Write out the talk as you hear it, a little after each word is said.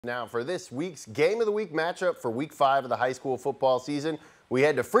Now for this week's Game of the Week matchup for Week 5 of the high school football season, we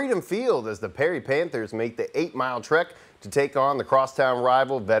head to Freedom Field as the Perry Panthers make the 8-mile trek to take on the crosstown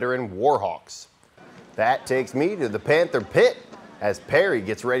rival Veterans Warhawks. That takes me to the Panther Pit as Perry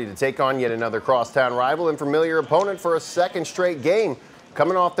gets ready to take on yet another crosstown rival and familiar opponent for a second straight game.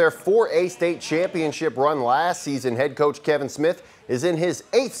 Coming off their 4A state championship run last season, head coach Kevin Smith is in his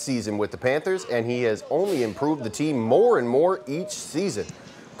 8th season with the Panthers, and he has only improved the team more and more each season.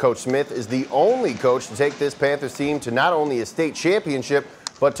 Coach Smith is the only coach to take this Panthers team to not only a state championship,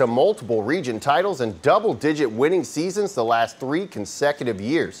 but to multiple region titles and double-digit winning seasons the last 3 consecutive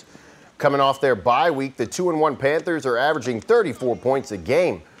years. Coming off their bye week, the 2-1 Panthers are averaging 34 points a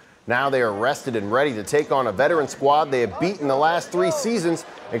game. Now they are rested and ready to take on a veteran squad they have beaten the last 3 seasons,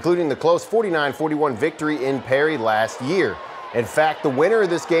 including the close 49-41 victory in Perry last year. In fact, the winner of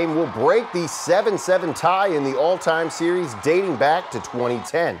this game will break the 7-7 tie in the all-time series dating back to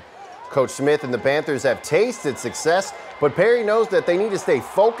 2010. Coach Smith and the Panthers have tasted success, but Perry knows that they need to stay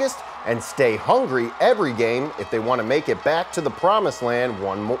focused and stay hungry every game if they want to make it back to the promised land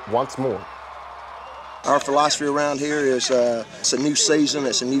once more. Our philosophy around here is it's a new season,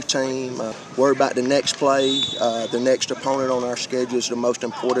 it's a new team. Worry about the next play. The next opponent on our schedule is the most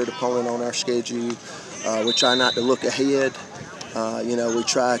important opponent on our schedule. We try not to look ahead. We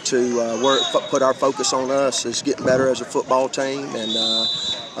try to put our focus on us as getting better as a football team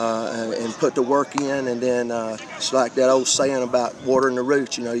and put the work in. And then it's like that old saying about watering the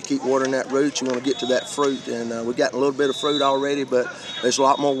roots. You keep watering that root, you want to get to that fruit. And we've gotten a little bit of fruit already, but there's a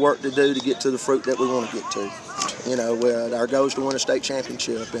lot more work to do to get to the fruit that we want to get to. Our goal is to win a state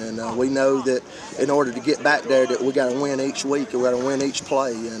championship, and we know that in order to get back there, that we got to win each week, we got to win each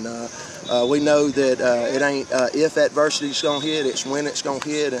play, and we know that it ain't if adversity's going to hit, it's when it's going to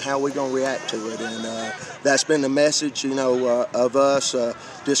hit, and how we're going to react to it, and that's been the message, of us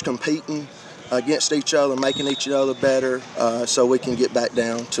just competing against each other, making each other better, so we can get back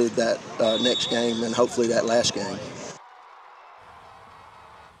down to that next game and hopefully that last game.